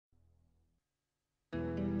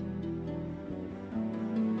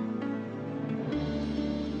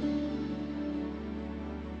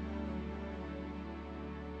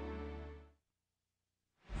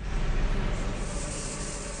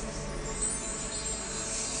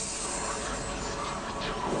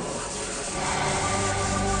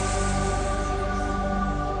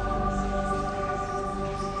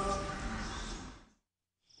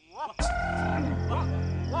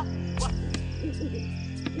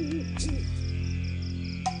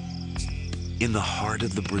In the heart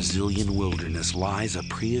of the Brazilian wilderness lies a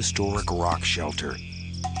prehistoric rock shelter,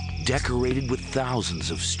 decorated with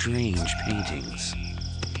thousands of strange paintings.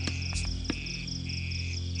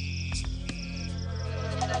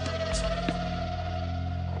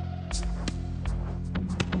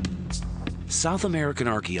 South American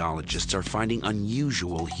archaeologists are finding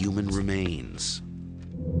unusual human remains.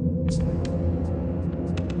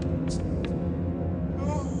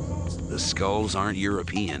 The skulls aren't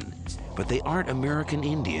European, but they aren't American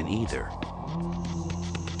Indian either.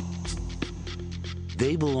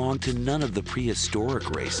 They belong to none of the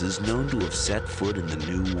prehistoric races known to have set foot in the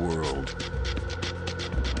New World.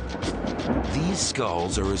 These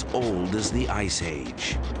skulls are as old as the Ice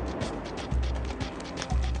Age.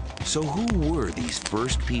 So who were these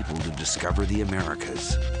first people to discover the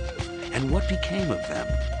Americas? And what became of them?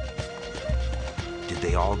 Did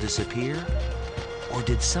they all disappear? Or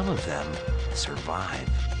did some of them survive?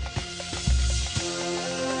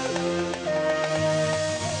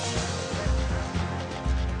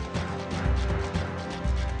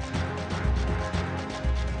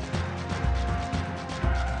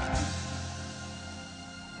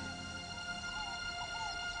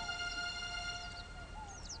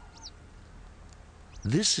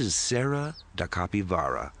 This is Serra da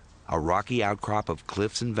Capivara, a rocky outcrop of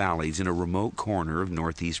cliffs and valleys in a remote corner of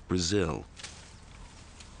northeast Brazil.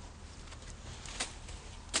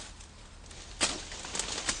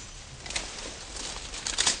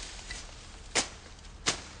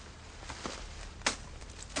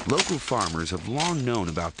 Local farmers have long known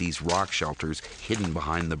about these rock shelters hidden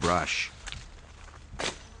behind the brush.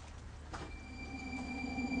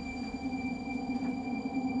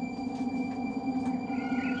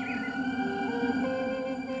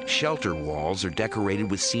 Shelter walls are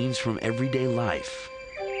decorated with scenes from everyday life.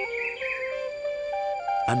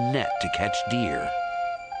 A net to catch deer.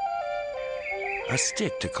 A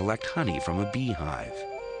stick to collect honey from a beehive.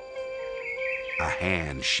 A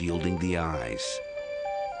hand shielding the eyes.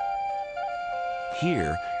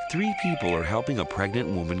 Here, 3 people are helping a pregnant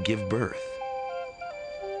woman give birth.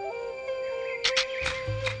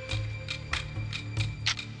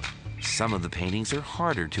 Some of the paintings are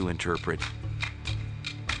harder to interpret.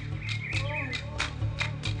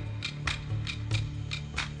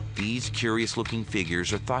 These curious-looking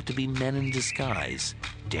figures are thought to be men in disguise,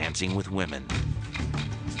 dancing with women.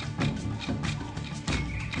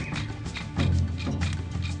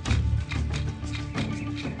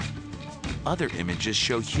 Other images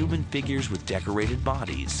show human figures with decorated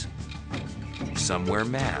bodies. Some wear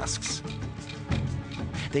masks.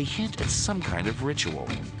 They hint at some kind of ritual.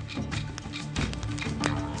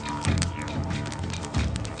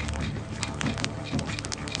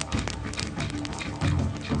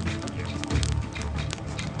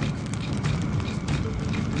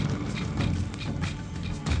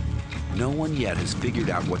 No one yet has figured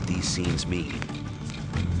out what these scenes mean.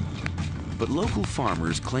 But local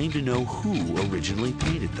farmers claim to know who originally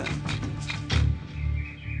painted them.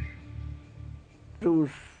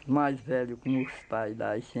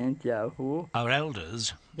 Our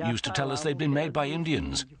elders used to tell us they'd been made by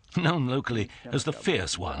Indians, known locally as the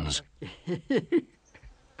Fierce Ones.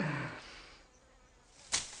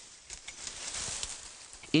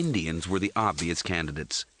 Indians were the obvious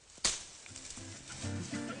candidates.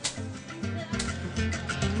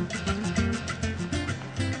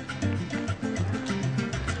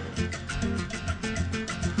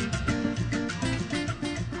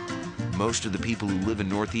 Most of the people who live in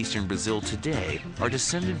northeastern Brazil today are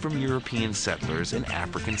descended from European settlers and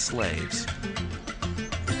African slaves.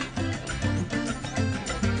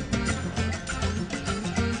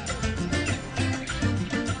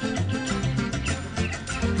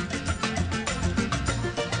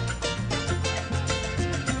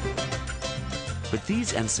 But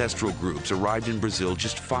these ancestral groups arrived in Brazil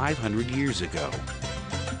just 500 years ago.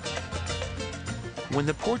 When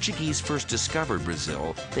the Portuguese first discovered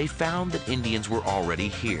Brazil, they found that Indians were already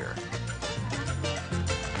here.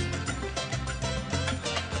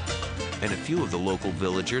 And a few of the local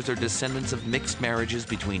villagers are descendants of mixed marriages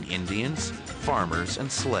between Indians, farmers, and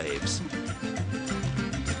slaves.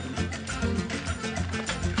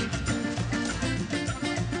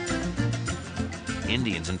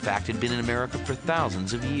 Indians, in fact, had been in America for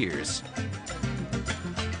thousands of years.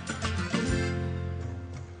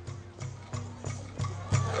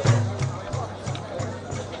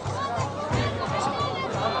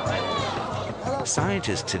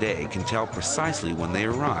 Scientists today can tell precisely when they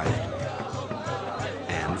arrived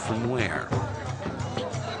and from where.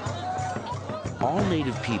 All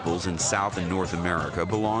native peoples in South and North America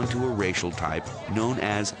belong to a racial type known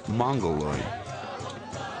as Mongoloid.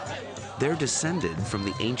 They're descended from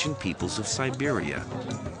the ancient peoples of Siberia.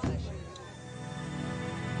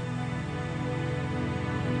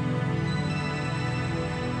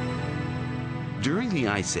 During the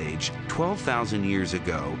Ice Age, 12,000 years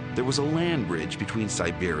ago, there was a land bridge between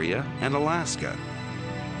Siberia and Alaska.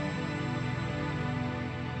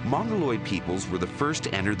 Mongoloid peoples were the first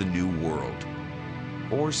to enter the New World,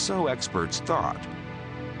 or so experts thought.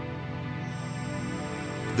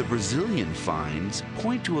 The Brazilian finds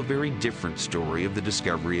point to a very different story of the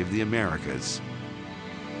discovery of the Americas.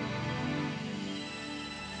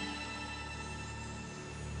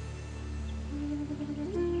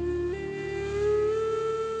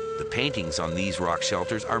 The paintings on these rock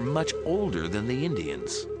shelters are much older than the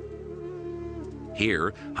Indians.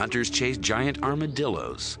 Here, hunters chase giant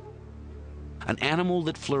armadillos, an animal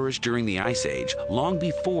that flourished during the Ice Age, long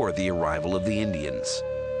before the arrival of the Indians.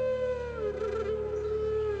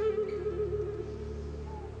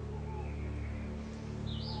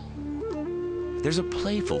 There's a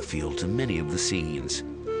playful feel to many of the scenes.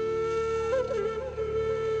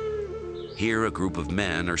 Here, a group of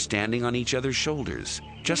men are standing on each other's shoulders,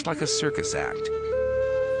 just like a circus act.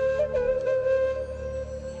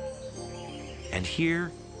 And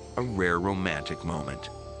here, a rare romantic moment.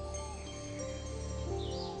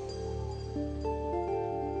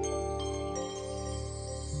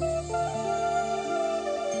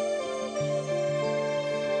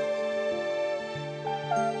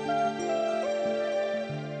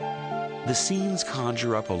 The scenes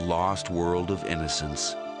conjure up a lost world of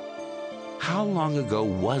innocence. How long ago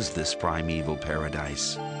was this primeval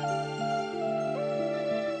paradise?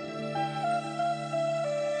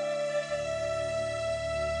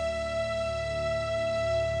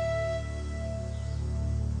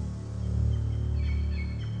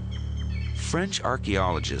 French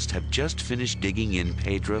archaeologists have just finished digging in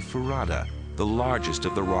Pedra Furada, the largest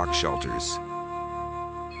of the rock shelters.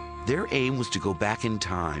 Their aim was to go back in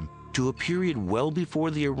time to a period well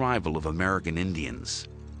before the arrival of American Indians.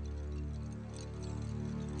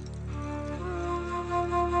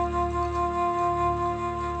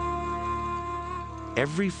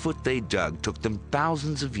 Every foot they dug took them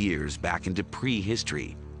thousands of years back into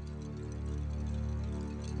prehistory.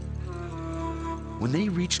 When they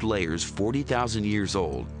reached layers 40,000 years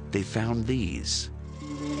old, they found these.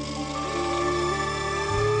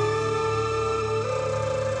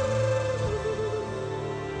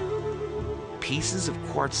 Pieces of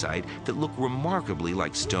quartzite that look remarkably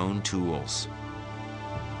like stone tools.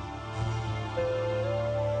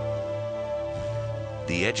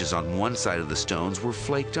 The edges on one side of the stones were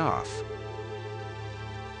flaked off.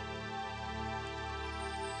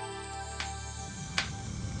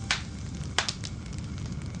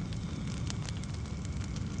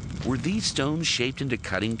 Were these stones shaped into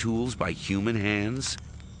cutting tools by human hands?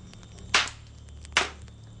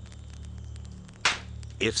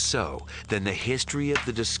 If so, then the history of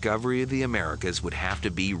the discovery of the Americas would have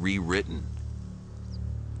to be rewritten.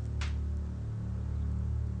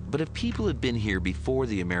 But if people had been here before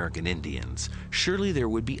the American Indians, surely there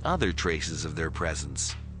would be other traces of their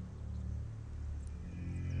presence.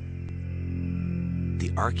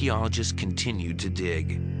 The archaeologists continued to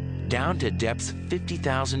dig, down to depths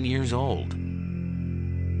 50,000 years old. And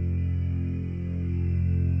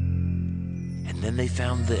then they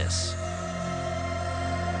found this.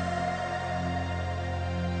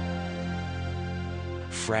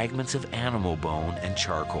 Fragments of animal bone and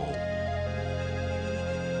charcoal.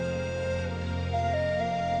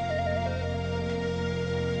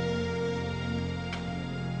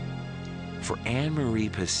 For Anne-Marie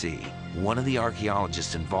Passy, one of the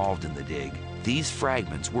archaeologists involved in the dig, these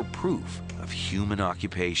fragments were proof of human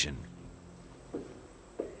occupation.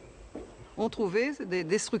 We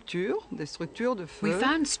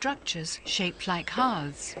found structures shaped like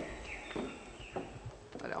hearths.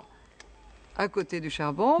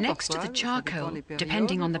 Next to the charcoal,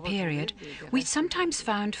 depending on the period, we sometimes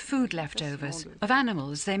found food leftovers of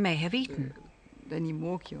animals they may have eaten.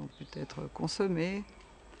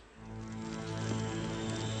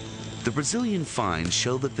 The Brazilian finds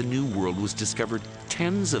show that the New World was discovered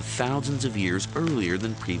tens of thousands of years earlier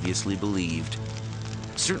than previously believed,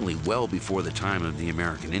 certainly well before the time of the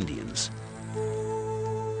American Indians.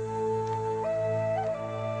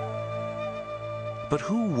 But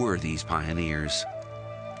who were these pioneers?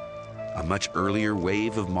 A much earlier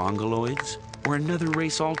wave of Mongoloids, or another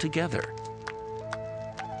race altogether?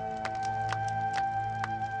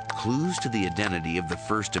 Clues to the identity of the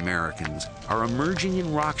first Americans are emerging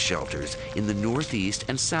in rock shelters in the northeast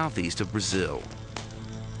and southeast of Brazil.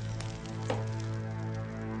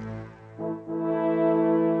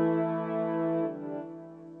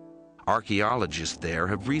 Archaeologists there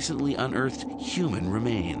have recently unearthed human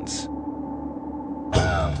remains.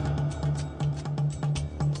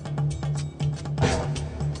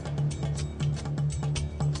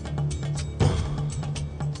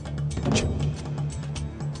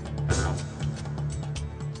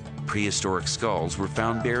 Prehistoric skulls were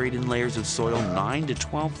found buried in layers of soil 9,000 to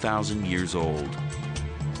 12,000 years old.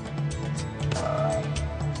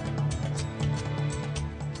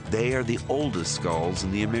 They are the oldest skulls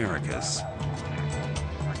in the Americas.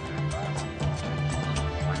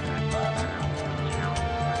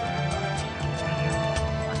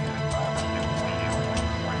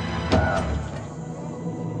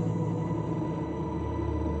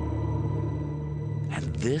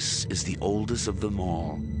 And this is the oldest of them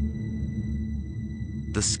all.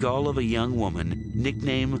 The skull of a young woman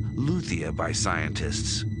nicknamed Luthia by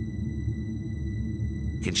scientists.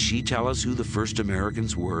 Can she tell us who the first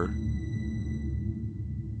Americans were?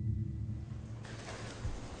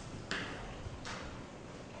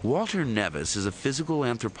 Walter Neves is a physical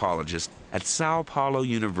anthropologist at Sao Paulo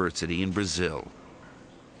University in Brazil.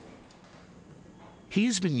 He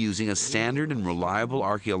has been using a standard and reliable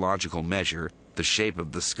archaeological measure, the shape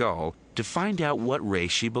of the skull, to find out what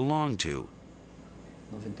race she belonged to.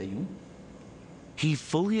 91. He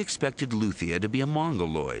fully expected Luthia to be a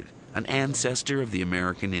Mongoloid, an ancestor of the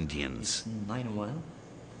American Indians. 91.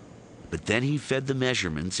 But then he fed the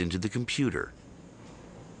measurements into the computer.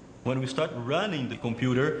 When we started running the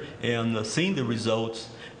computer and seeing the results,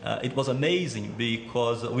 it was amazing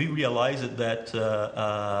because we realized that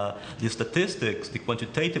the statistics, the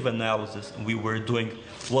quantitative analysis we were doing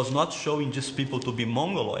was not showing just people to be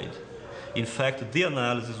Mongoloid. In fact, the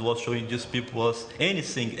analysis was showing just people was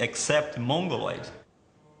anything except Mongoloid.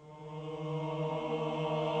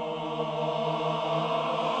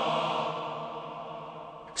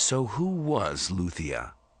 So who was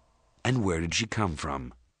Luthia? And where did she come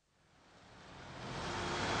from?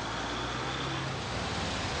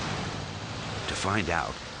 To find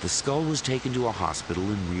out, the skull was taken to a hospital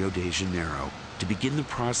in Rio de Janeiro to begin the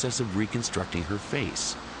process of reconstructing her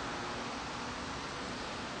face.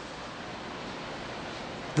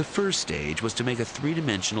 The first stage was to make a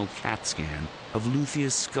three-dimensional CAT scan of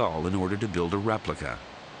Luthia's skull in order to build a replica.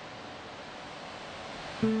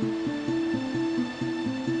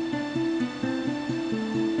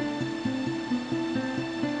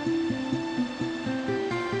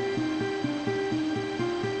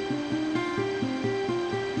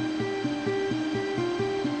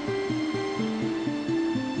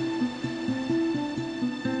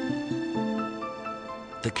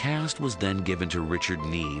 The cast was then given to Richard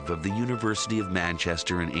Neve of the University of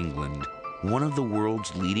Manchester in England, one of the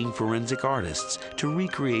world's leading forensic artists, to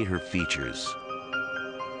recreate her features.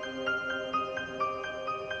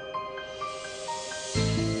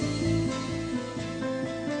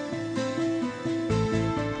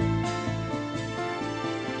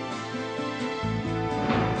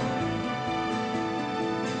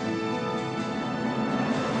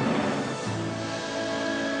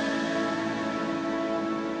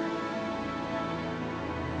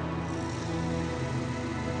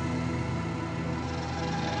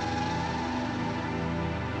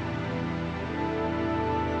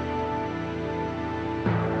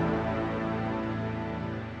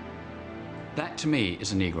 That, to me,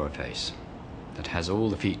 is a Negroid face that has all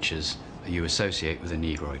the features you associate with a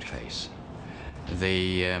Negroid face.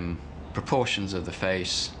 The proportions of the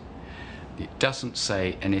face, it doesn't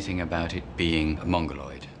say anything about it being a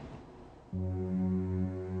Mongoloid.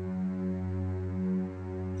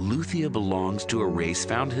 Luthia belongs to a race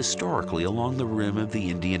found historically along the rim of the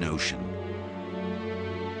Indian Ocean,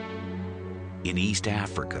 in East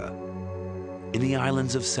Africa, in the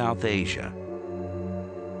islands of South Asia,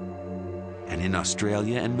 and in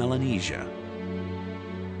Australia and Melanesia.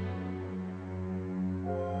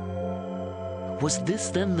 Was this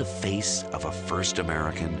then the face of a first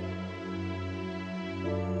American?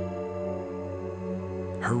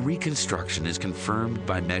 Her reconstruction is confirmed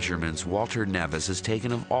by measurements Walter Neves has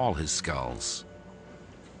taken of all his skulls.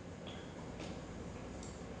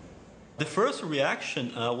 The first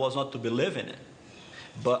reaction was not to believe in it.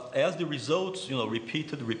 But as the results,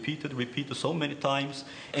 repeated so many times,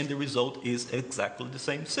 and the result is exactly the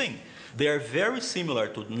same thing. They are very similar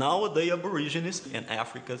to nowadays Aborigines and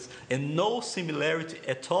Africans, and no similarity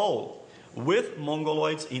at all with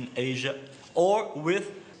Mongoloids in Asia or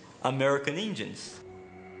with American Indians.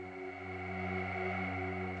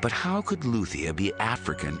 But how could Luthia be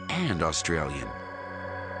African and Australian?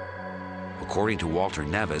 According to Walter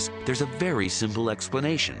Nevis, there's a very simple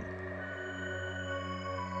explanation.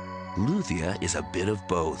 Luthia is a bit of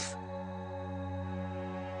both.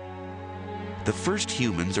 The first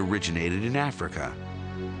humans originated in Africa.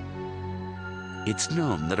 It's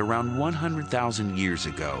known that around 100,000 years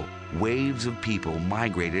ago, waves of people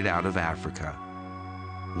migrated out of Africa.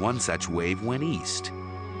 One such wave went east,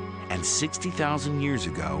 and 60,000 years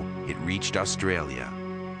ago, it reached Australia.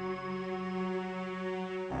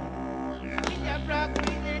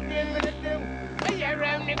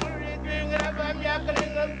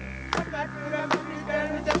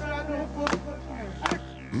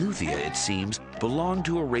 Luthia, it seems, belonged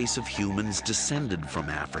to a race of humans descended from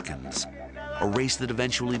Africans, a race that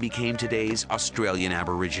eventually became today's Australian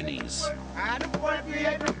Aborigines.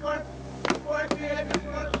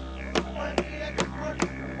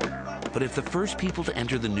 But if the first people to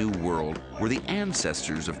enter the New World were the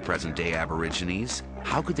ancestors of present-day Aborigines,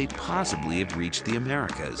 how could they possibly have reached the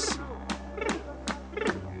Americas?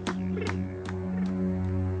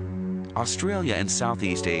 Australia and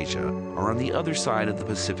Southeast Asia are on the other side of the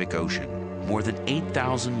Pacific Ocean, more than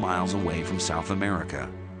 8,000 miles away from South America.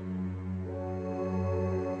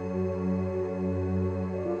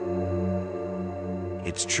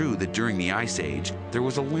 It's true that during the Ice Age, there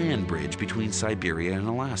was a land bridge between Siberia and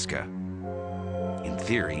Alaska. In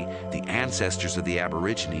theory, the ancestors of the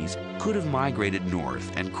Aborigines could have migrated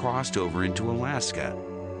north and crossed over into Alaska.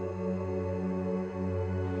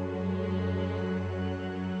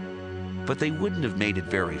 But they wouldn't have made it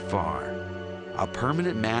very far. A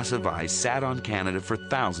permanent mass of ice sat on Canada for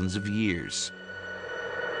thousands of years.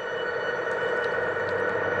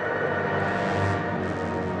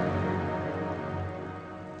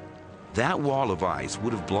 That wall of ice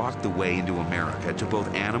would have blocked the way into America to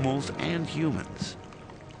both animals and humans.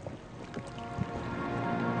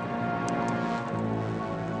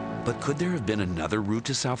 But could there have been another route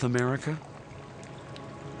to South America?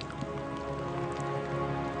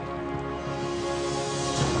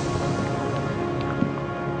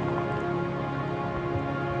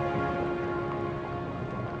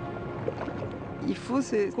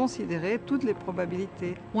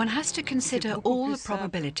 One has to consider all the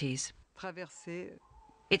probabilities.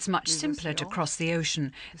 It's much simpler to cross the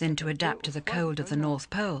ocean than to adapt to the cold of the North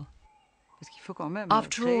Pole.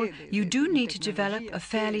 After all, you do need to develop a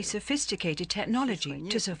fairly sophisticated technology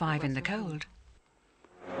to survive in the cold.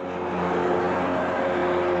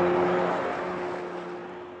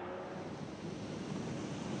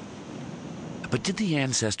 But did the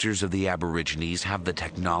ancestors of the Aborigines have the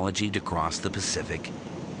technology to cross the Pacific?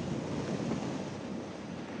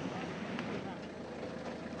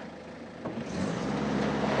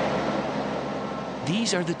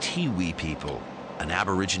 These are the Tiwi people, an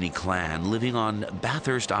Aborigine clan living on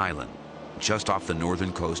Bathurst Island, just off the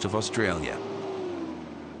northern coast of Australia.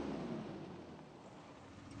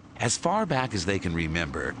 As far back as they can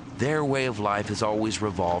remember, their way of life has always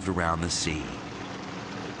revolved around the sea.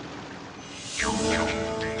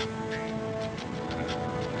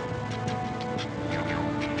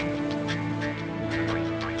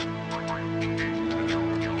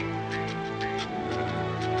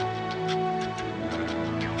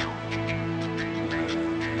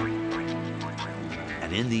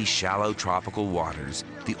 And in these shallow tropical waters,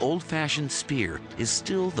 the old-fashioned spear is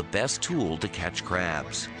still the best tool to catch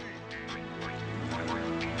crabs.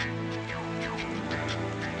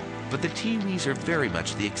 But the Tiwis are very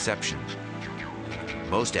much the exception.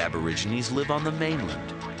 Most Aborigines live on the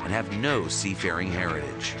mainland and have no seafaring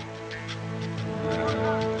heritage.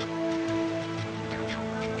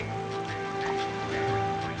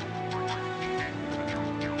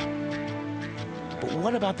 But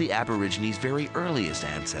what about the Aborigines' very earliest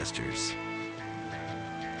ancestors?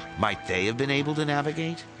 Might they have been able to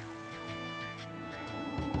navigate?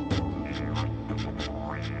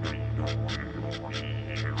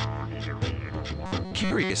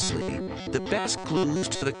 Curiously, the best clues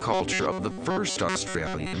to the culture of the first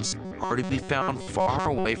Australians are to be found far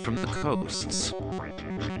away from the coasts.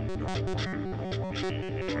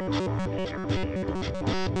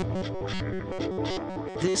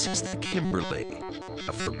 This is the Kimberley,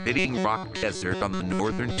 a forbidding rock desert on the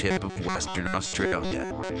northern tip of Western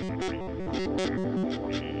Australia.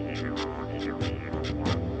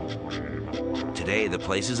 Today, the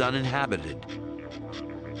place is uninhabited.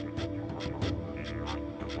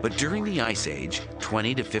 But during the Ice Age,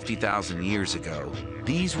 20 to 50,000 years ago,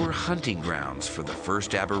 these were hunting grounds for the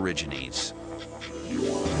first Aborigines.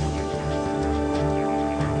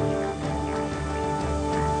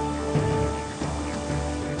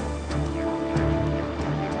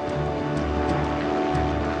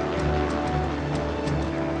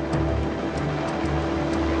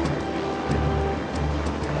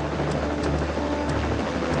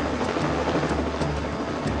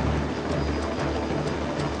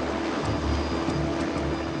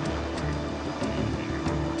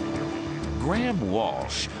 Graham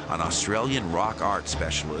Walsh, an Australian rock art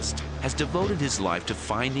specialist, has devoted his life to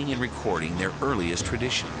finding and recording their earliest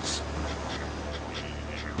traditions.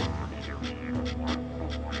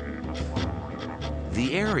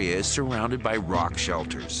 The area is surrounded by rock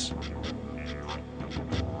shelters,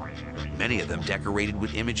 many of them decorated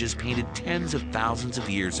with images painted tens of thousands of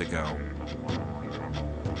years ago.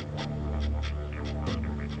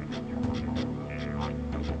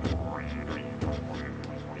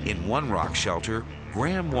 In one rock shelter,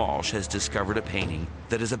 Graham Walsh has discovered a painting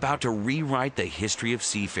that is about to rewrite the history of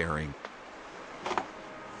seafaring.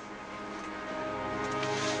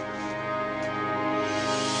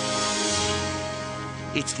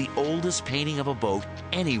 It's the oldest painting of a boat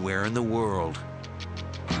anywhere in the world.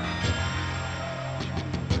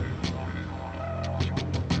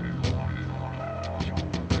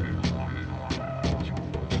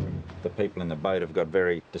 The people in the boat have got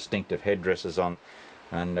very distinctive headdresses on,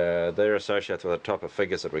 and they're associated with a type of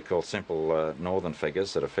figures that we call simple northern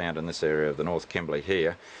figures that are found in this area of the North Kimberley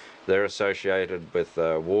here. They're associated with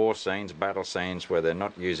war scenes, battle scenes where they're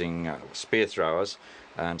not using spear throwers,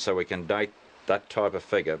 and so we can date that type of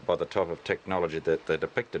figure by the type of technology that they're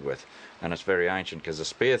depicted with. And it's very ancient because the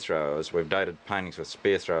spear throwers, we've dated paintings with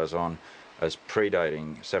spear throwers on as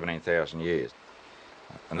predating 17,000 years.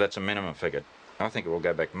 And that's a minimum figure. I think it will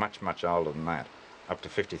go back much, much older than that, up to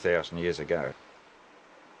 50,000 years ago.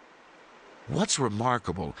 What's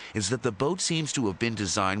remarkable is that the boat seems to have been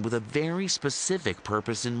designed with a very specific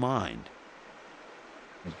purpose in mind.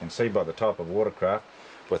 You can see by the type of watercraft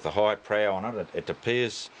with the high prow on it, it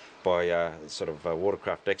appears by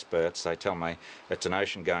watercraft experts, they tell me it's an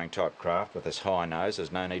ocean-going type craft with this high nose.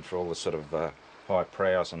 There's no need for all the sort of high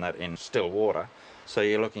prows and that in still water. So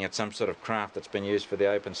you're looking at some sort of craft that's been used for the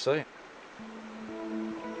open sea.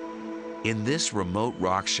 In this remote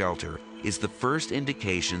rock shelter is the first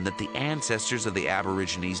indication that the ancestors of the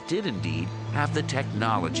Aborigines did indeed have the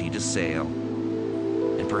technology to sail,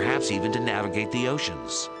 and perhaps even to navigate the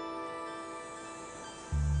oceans.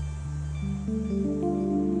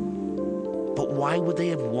 But why would they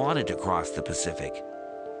have wanted to cross the Pacific?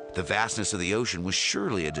 The vastness of the ocean was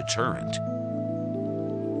surely a deterrent.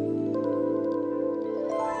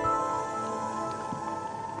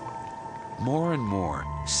 More and more,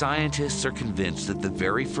 scientists are convinced that the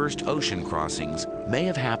very first ocean crossings may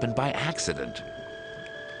have happened by accident.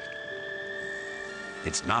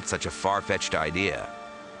 It's not such a far-fetched idea.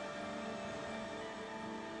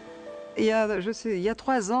 Il y a 3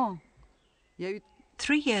 ans,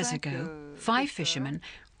 3 years ago, 5 fishermen,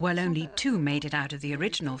 well, only 2 made it out of the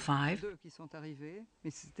original 5,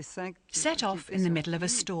 set off in the middle of a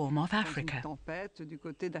storm off Africa.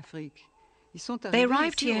 They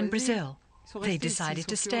arrived here in Brazil. They decided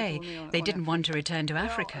to stay. They didn't want to return to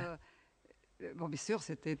Africa.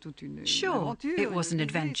 Sure, it was an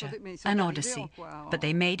adventure, an odyssey, but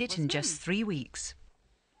they made it in just 3 weeks.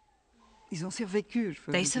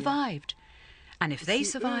 They survived. And if they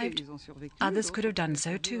survived, others could have done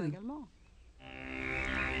so too.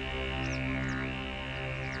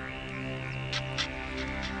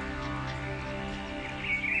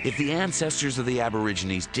 If the ancestors of the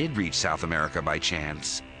Aborigines did reach South America by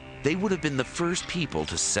chance, they would have been the first people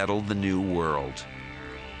to settle the New World.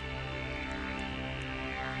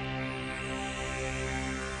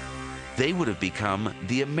 They would have become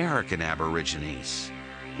the American Aborigines.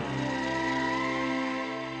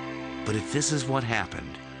 But if this is what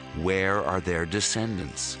happened, where are their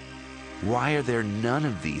descendants? Why are there none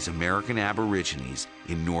of these American Aborigines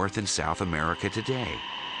in North and South America today?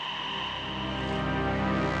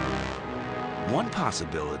 One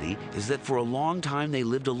possibility is that for a long time they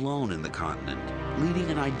lived alone in the continent, leading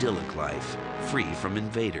an idyllic life, free from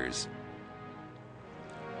invaders.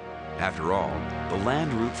 After all, the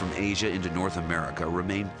land route from Asia into North America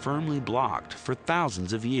remained firmly blocked for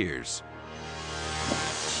thousands of years.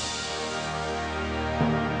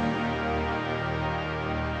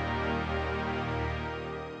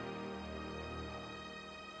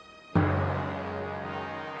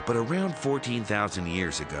 But around 14,000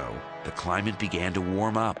 years ago, the climate began to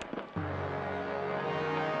warm up.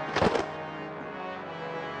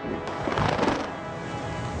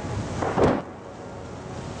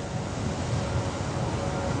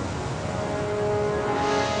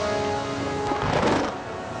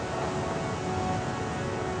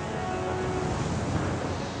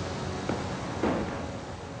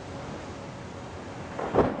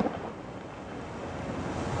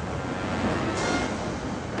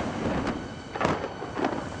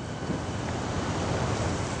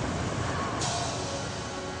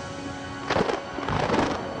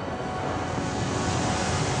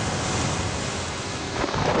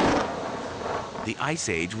 the Ice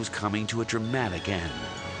Age was coming to a dramatic end.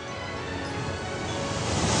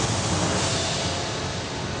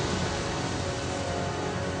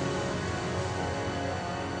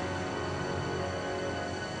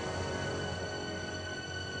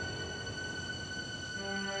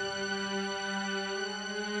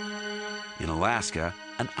 In Alaska,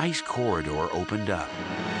 an ice corridor opened up.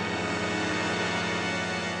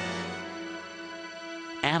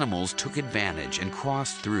 Animals took advantage and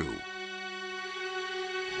crossed through.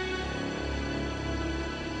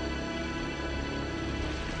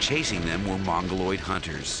 Chasing them were Mongoloid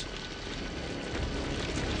hunters.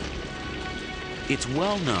 It's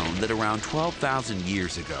well known that around 12,000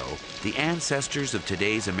 years ago, the ancestors of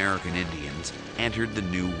today's American Indians entered the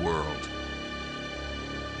New World.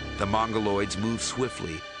 The Mongoloids moved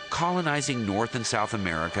swiftly, colonizing North and South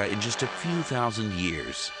America in just a few thousand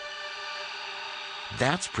years.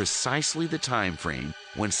 That's precisely the time frame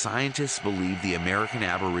when scientists believe the American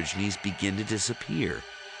Aborigines begin to disappear.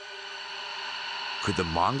 Could the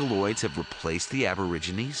Mongoloids have replaced the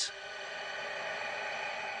Aborigines?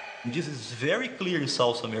 This is very clear in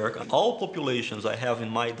South America. All populations I have in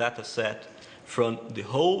my data set from the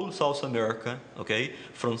whole South America, okay,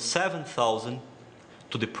 from 7,000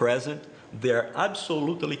 to the present, they are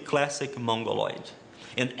absolutely classic Mongoloid.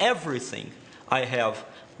 And everything I have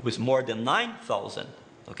with more than 9,000,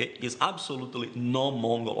 okay, is absolutely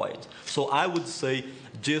non-Mongoloid. So I would say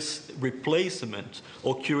this replacement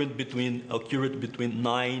occurred between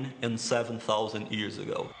 9 and 7,000 years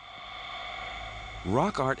ago.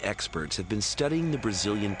 Rock art experts have been studying the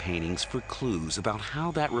Brazilian paintings for clues about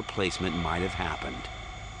how that replacement might have happened.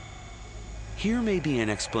 Here may be an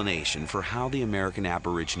explanation for how the American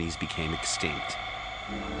Aborigines became extinct.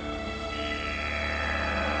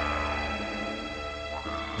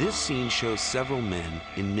 This scene shows several men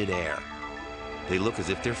in midair. They look as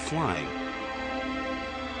if they're flying.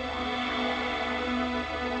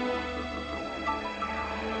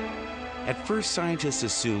 At first, scientists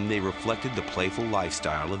assumed they reflected the playful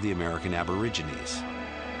lifestyle of the American Aborigines.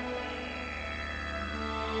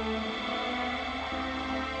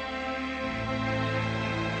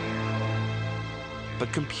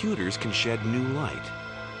 But computers can shed new light.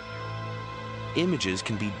 Images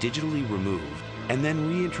can be digitally removed and then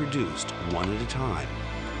reintroduced one at a time.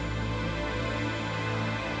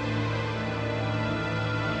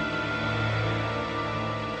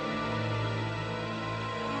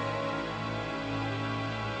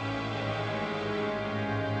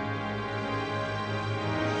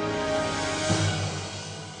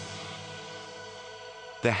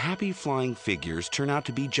 The happy flying figures turn out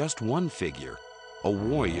to be just one figure, a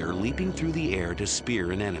warrior leaping through the air to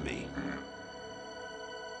spear an enemy.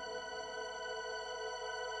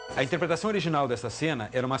 At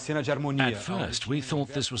first, we thought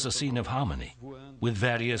this was a scene of harmony, with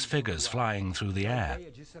various figures flying through the air.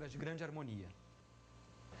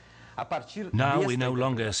 Now we no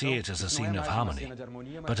longer see it as a scene of harmony,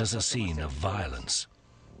 but as a scene of violence.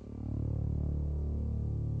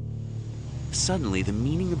 Suddenly, the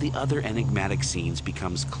meaning of the other enigmatic scenes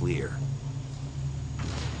becomes clear.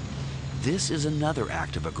 This is another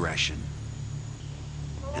act of aggression.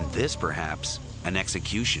 And this, perhaps, an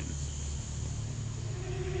execution.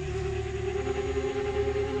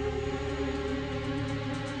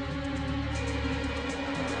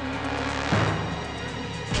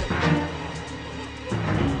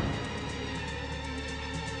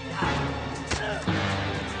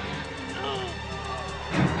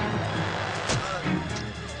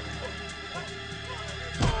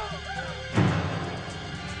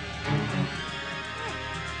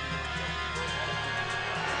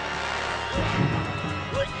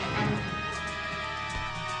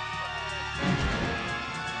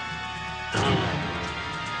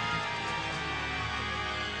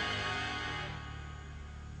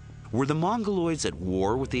 Were the Mongoloids at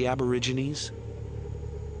war with the Aborigines?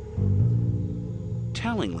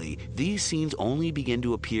 Tellingly, these scenes only begin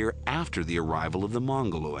to appear after the arrival of the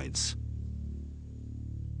Mongoloids.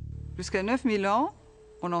 Jusqu'à 9000 ans,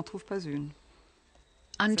 on n'en trouve pas une.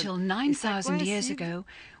 Until 9,000 years ago,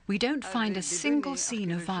 we don't find a single scene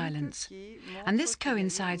of violence, and this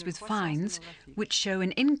coincides with finds which show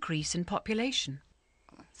an increase in population.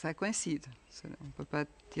 Ça coïncide. On peut pas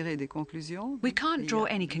tirer des conclusions. We can't draw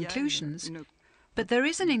any conclusions, but there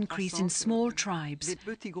is an increase in small tribes,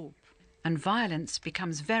 and violence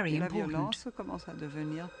becomes very important. La violence commence à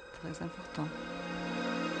devenir très important.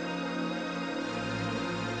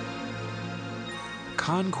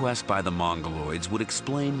 Conquest by the Mongoloids would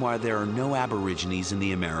explain why there are no Aborigines in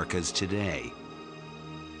the Americas today.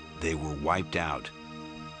 They were wiped out.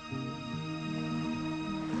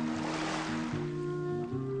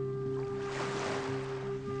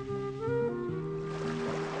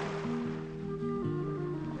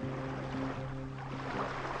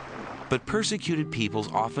 But persecuted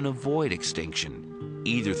peoples often avoid extinction,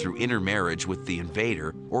 either through intermarriage with the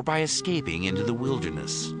invader or by escaping into the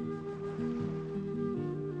wilderness.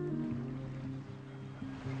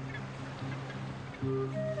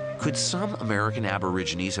 Could some American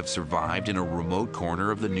Aborigines have survived in a remote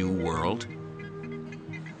corner of the New World?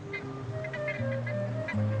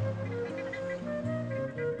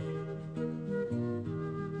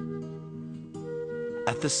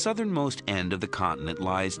 At the southernmost end of the continent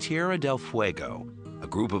lies Tierra del Fuego, a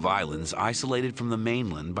group of islands isolated from the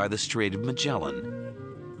mainland by the Strait of Magellan.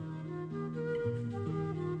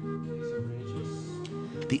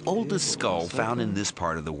 The oldest skull found in this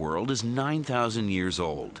part of the world is 9,000 years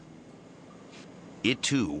old. It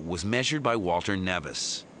too was measured by Walter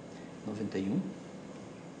Nevis. 91.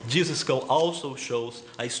 This skull also shows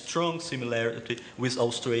a strong similarity with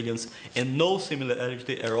Australians and no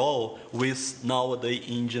similarity at all with nowadays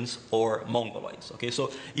Indians or Mongoloids. Okay,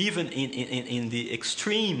 so even in the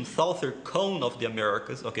extreme southern cone of the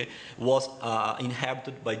Americas, okay, was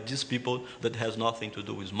inhabited by these people that has nothing to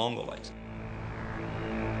do with Mongoloids.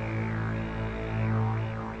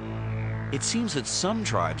 It seems that some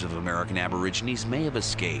tribes of American Aborigines may have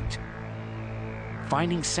escaped,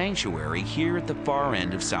 finding sanctuary here at the far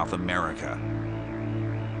end of South America.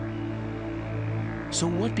 So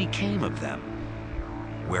what became of them?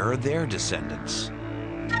 Where are their descendants?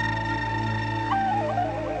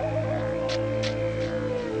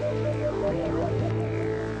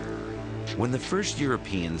 When the first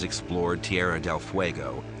Europeans explored Tierra del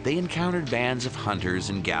Fuego, they encountered bands of hunters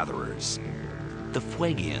and gatherers, the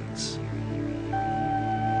Fuegians.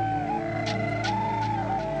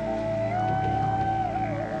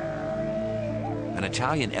 An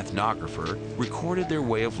Italian ethnographer recorded their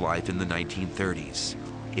way of life in the 1930s.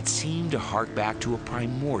 It seemed to hark back to a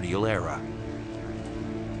primordial era.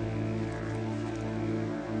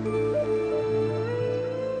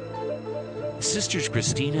 Sisters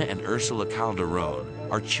Cristina and Ursula Calderon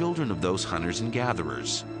are children of those hunters and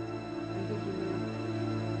gatherers.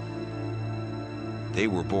 They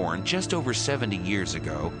were born just over 70 years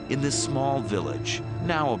ago in this small village,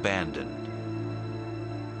 now abandoned.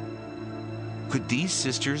 Could these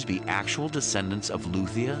sisters be actual descendants of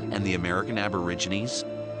Luthia and the American Aborigines?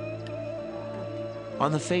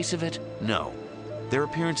 On the face of it, no. Their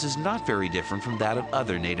appearance is not very different from that of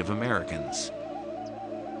other Native Americans.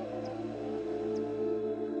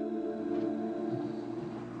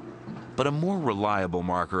 But a more reliable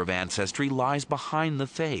marker of ancestry lies behind the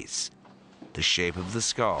face, the shape of the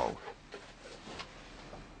skull.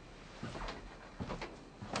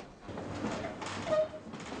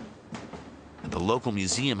 The local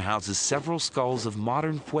museum houses several skulls of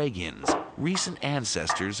modern Fuegians, recent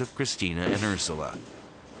ancestors of Cristina and Ursula.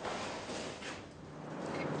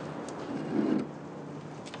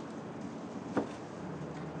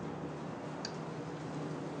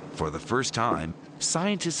 For the first time,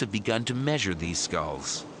 scientists have begun to measure these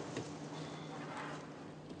skulls.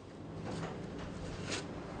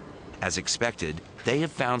 As expected, they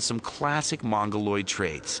have found some classic Mongoloid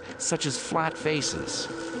traits, such as flat faces.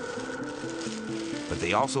 But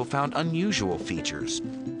they also found unusual features,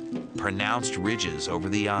 pronounced ridges over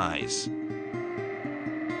the eyes,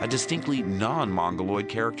 a distinctly non-Mongoloid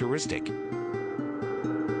characteristic.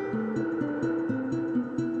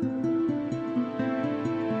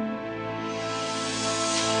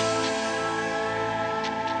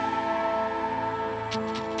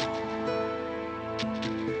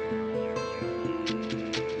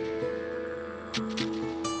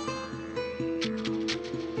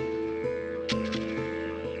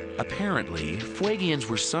 Apparently, Fuegians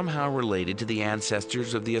were somehow related to the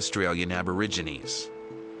ancestors of the Australian Aborigines.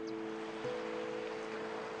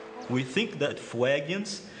 We think that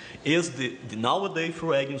Fuegians is the nowadays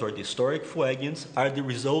Fuegians or the historic Fuegians are the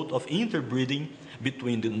result of interbreeding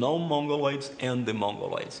between the non-Mongoloids and the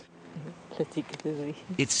Mongoloids.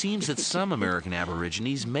 It seems that some American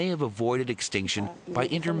Aborigines may have avoided extinction by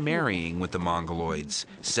intermarrying with the Mongoloids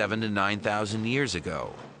 7,000 to 9,000 years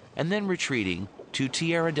ago, and then retreating to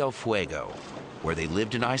Tierra del Fuego, where they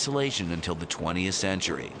lived in isolation until the 20th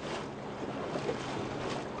century.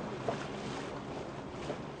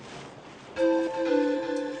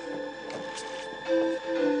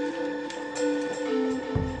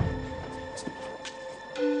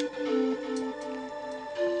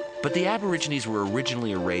 But the Aborigines were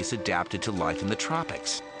originally a race adapted to life in the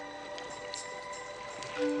tropics.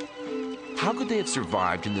 How could they have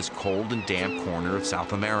survived in this cold and damp corner of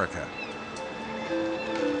South America?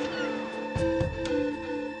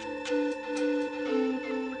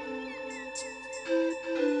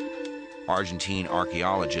 Are Argentine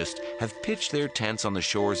archaeologists have pitched their tents on the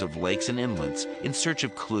shores of lakes and inlets in search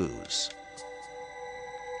of clues.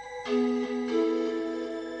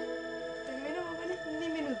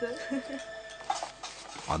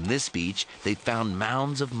 On this beach, they found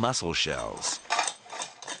mounds of mussel shells.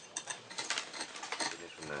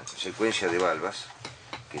 Una secuencia de valvas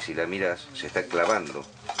que si la miras se está clavando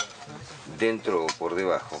dentro o por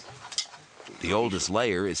debajo. The oldest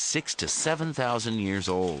layer is 6,000 to 7,000 years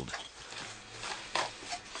old.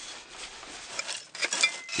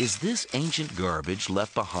 Is this ancient garbage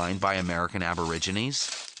left behind by American Aborigines?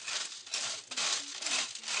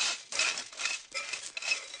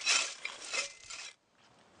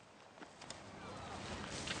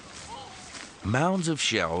 Mounds of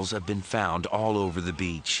shells have been found all over the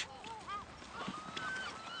beach.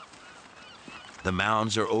 The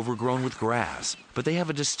mounds are overgrown with grass, but they have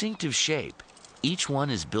a distinctive shape. Each one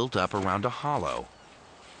is built up around a hollow.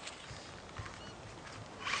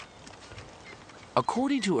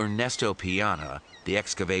 According to Ernesto Piana, the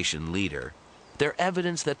excavation leader, they're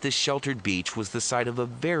evidence that this sheltered beach was the site of a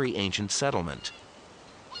very ancient settlement.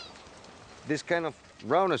 This kind of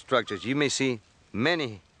round structures, you may see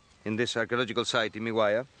many in this archaeological site in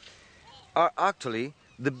Miwaya, are actually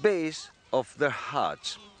the base of their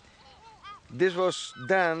huts. This was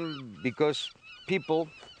done because people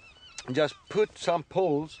just put some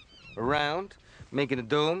poles around, making a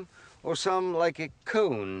dome, or some like a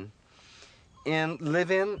cone, and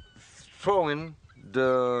living, throwing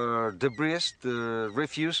the debris, the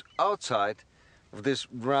refuse outside of these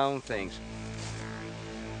round things.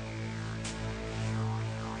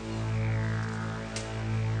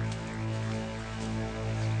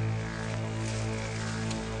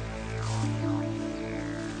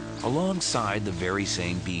 Alongside the very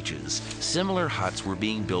same beaches, similar huts were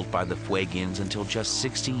being built by the Fuegians until just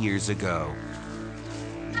 60 years ago.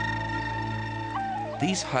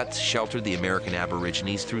 These huts sheltered the American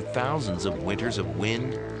Aborigines through thousands of winters of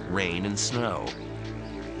wind, rain, and snow.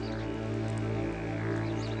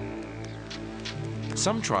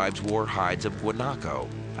 Some tribes wore hides of guanaco,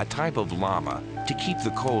 a type of llama, to keep the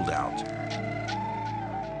cold out.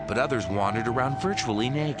 But others wandered around virtually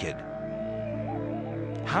naked.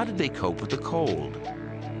 How did they cope with the cold?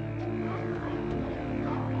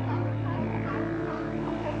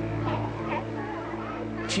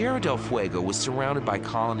 Tierra del Fuego was surrounded by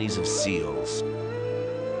colonies of seals.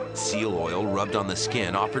 Seal oil rubbed on the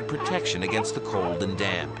skin offered protection against the cold and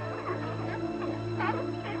damp.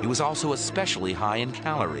 It was also especially high in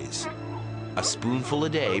calories. A spoonful a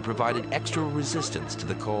day provided extra resistance to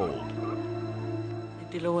the cold.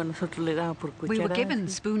 We were given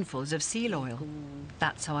spoonfuls of seal oil.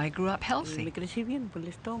 That's how I grew up healthy.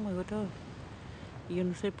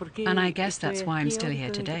 And I guess that's why I'm still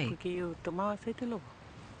here today.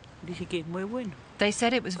 They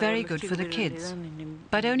said it was very good for the kids,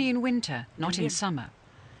 but only in winter, not in summer.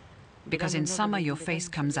 Because in summer your face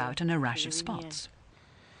comes out in a rash of spots.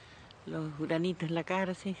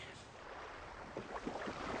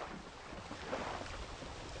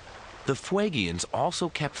 The Fuegians also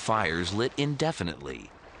kept fires lit indefinitely,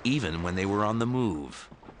 even when they were on the move.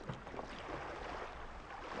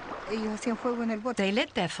 They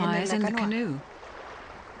lit their fires in the canoe.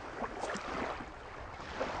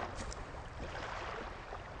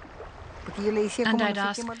 And I'd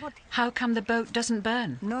ask, how come the boat doesn't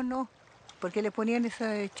burn? No,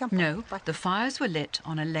 the fires were lit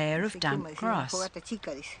on a layer of damp grass.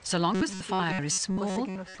 So long as the fire is small,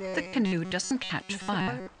 the canoe doesn't catch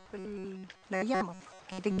fire.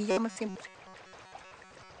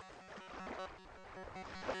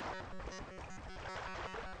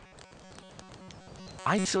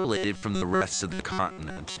 Isolated from the rest of the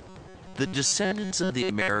continent, the descendants of the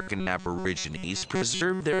American Aborigines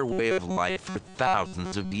preserved their way of life for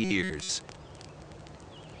thousands of years.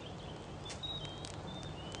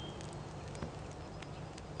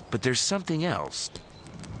 But there's something else.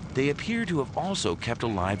 They appear to have also kept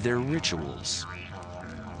alive their rituals.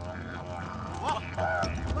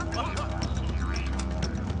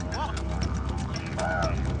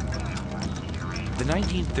 The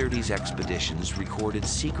 1930s expeditions recorded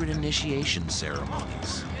secret initiation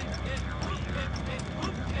ceremonies.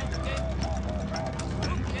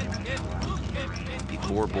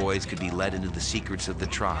 Before boys could be led into the secrets of the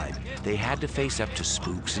tribe, they had to face up to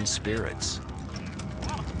spooks and spirits.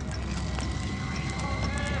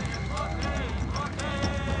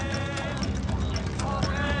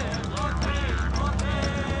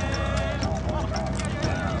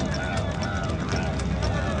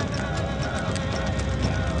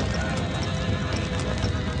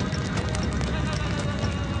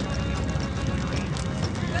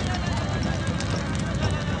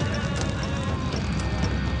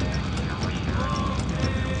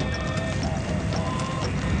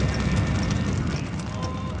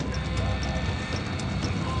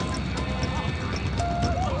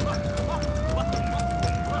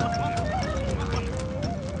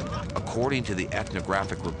 According to the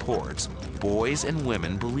ethnographic reports, boys and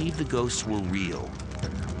women believed the ghosts were real.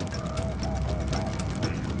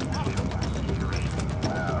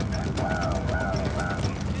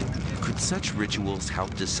 Could such rituals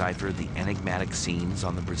help decipher the enigmatic scenes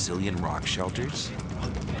on the Brazilian rock shelters?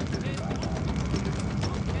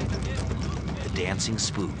 The dancing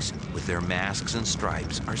spooks, with their masks and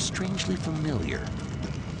stripes, are strangely familiar.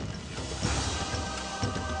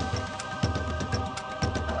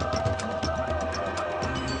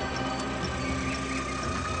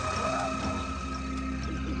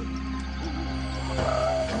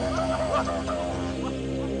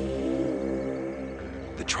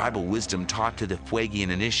 The tribal wisdom taught to the Fuegian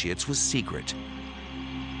initiates was secret.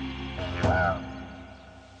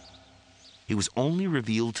 It was only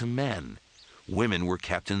revealed to men. Women were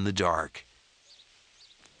kept in the dark.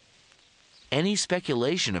 Any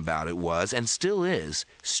speculation about it was, and still is,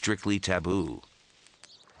 strictly taboo.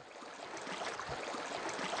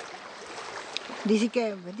 They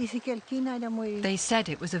said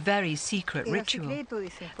it was a very secret ritual.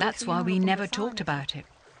 That's why we never talked about it.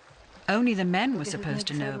 Only the men were supposed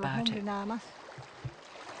to know about it.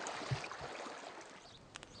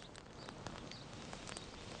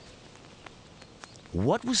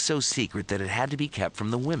 What was so secret that it had to be kept from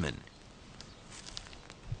the women?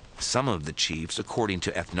 Some of the chiefs, according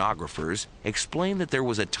to ethnographers, explain that there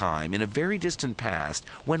was a time in a very distant past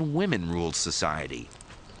when women ruled society.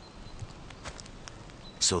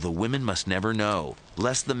 So the women must never know,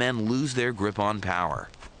 lest the men lose their grip on power.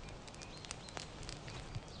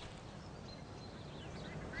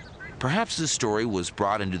 Perhaps this story was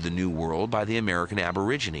brought into the New World by the American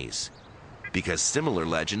Aborigines, because similar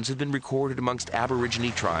legends have been recorded amongst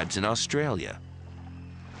Aborigine tribes in Australia.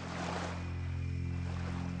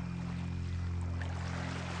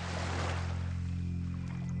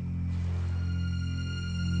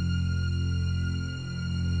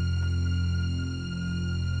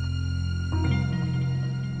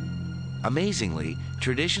 Amazingly,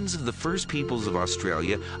 traditions of the first peoples of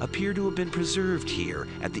Australia appear to have been preserved here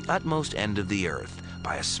at the utmost end of the earth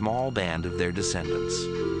by a small band of their descendants.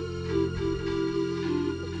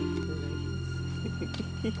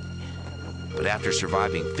 But after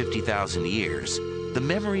surviving 50,000 years, the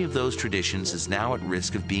memory of those traditions is now at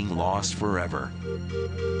risk of being lost forever.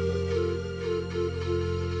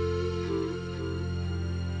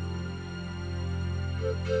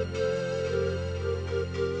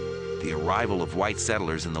 The arrival of white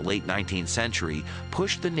settlers in the late 19th century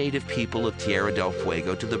pushed the native people of Tierra del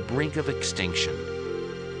Fuego to the brink of extinction.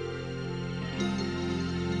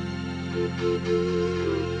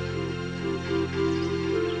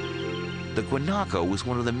 The guanaco was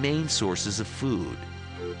one of the main sources of food.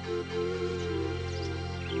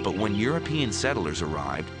 But when European settlers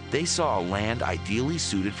arrived, they saw a land ideally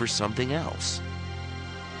suited for something else.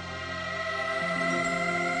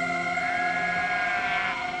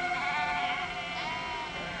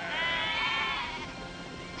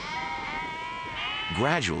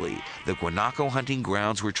 Gradually, the guanaco hunting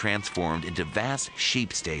grounds were transformed into vast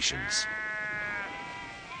sheep stations.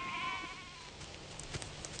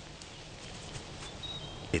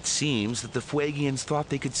 It seems that the Fuegians thought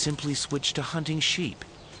they could simply switch to hunting sheep.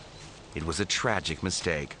 It was a tragic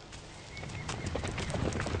mistake.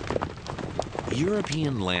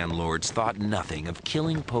 European landlords thought nothing of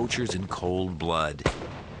killing poachers in cold blood.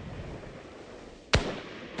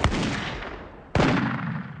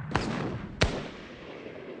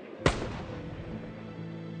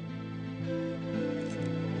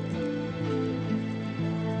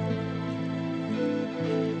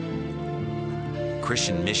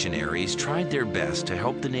 Christian missionaries tried their best to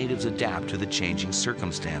help the natives adapt to the changing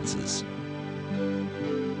circumstances.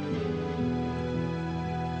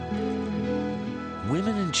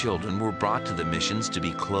 Women and children were brought to the missions to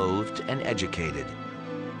be clothed and educated.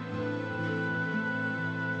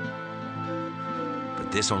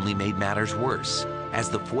 But this only made matters worse, as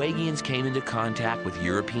the Fuegians came into contact with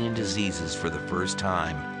European diseases for the first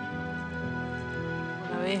time.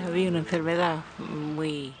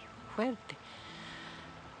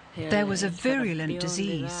 There was a virulent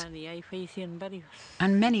disease,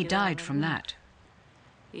 and many died from that.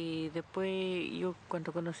 A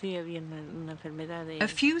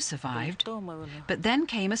few survived, but then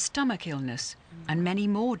came a stomach illness, and many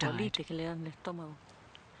more died.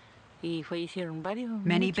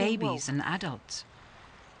 Many babies and adults.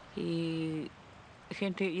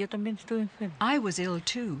 I was ill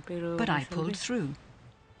too, but I pulled through.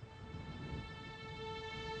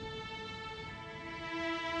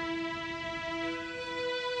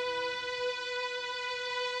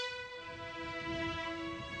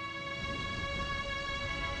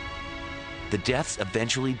 The deaths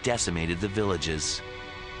eventually decimated the villages.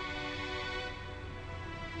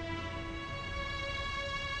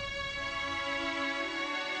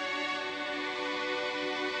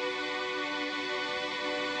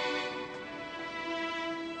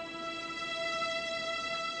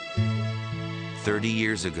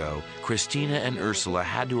 Years ago, Christina and Ursula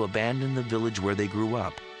had to abandon the village where they grew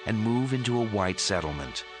up and move into a white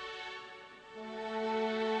settlement.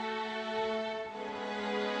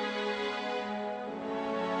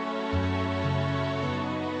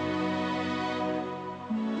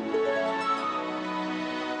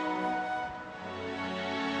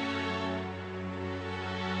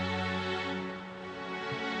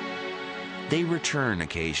 They return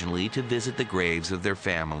occasionally to visit the graves of their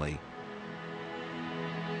family.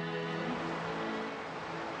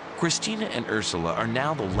 Christina and Ursula are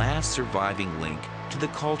now the last surviving link to the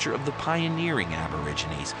culture of the pioneering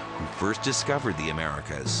Aborigines who first discovered the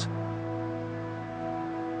Americas.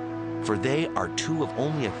 For they are two of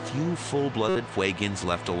only a few full-blooded Fuegians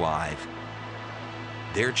left alive.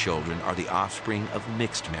 Their children are the offspring of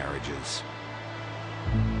mixed marriages.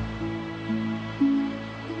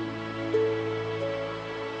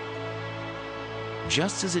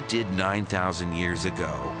 Just as it did 9,000 years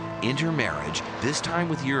ago, intermarriage, this time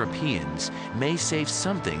with Europeans, may save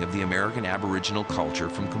something of the American Aboriginal culture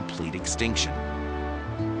from complete extinction.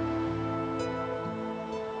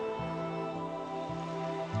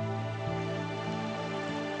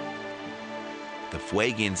 The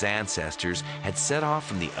Fuegians' ancestors had set off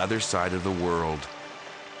from the other side of the world.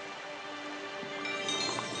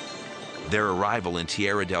 Their arrival in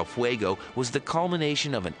Tierra del Fuego was the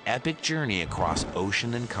culmination of an epic journey across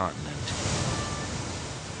ocean and continent.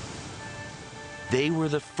 They were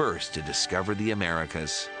the first to discover the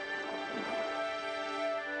Americas.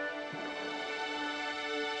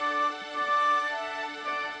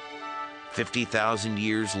 "50,000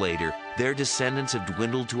 years later, their descendants have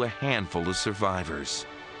dwindled to a handful of survivors.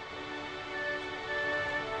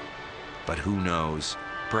 But who knows?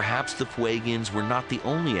 Perhaps the Fuegians were not the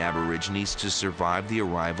only Aborigines to survive the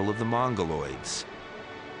arrival of the Mongoloids.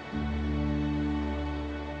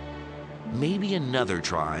 Maybe another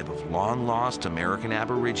tribe of long-lost American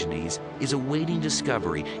Aborigines is awaiting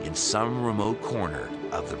discovery in some remote corner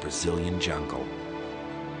of the Brazilian jungle.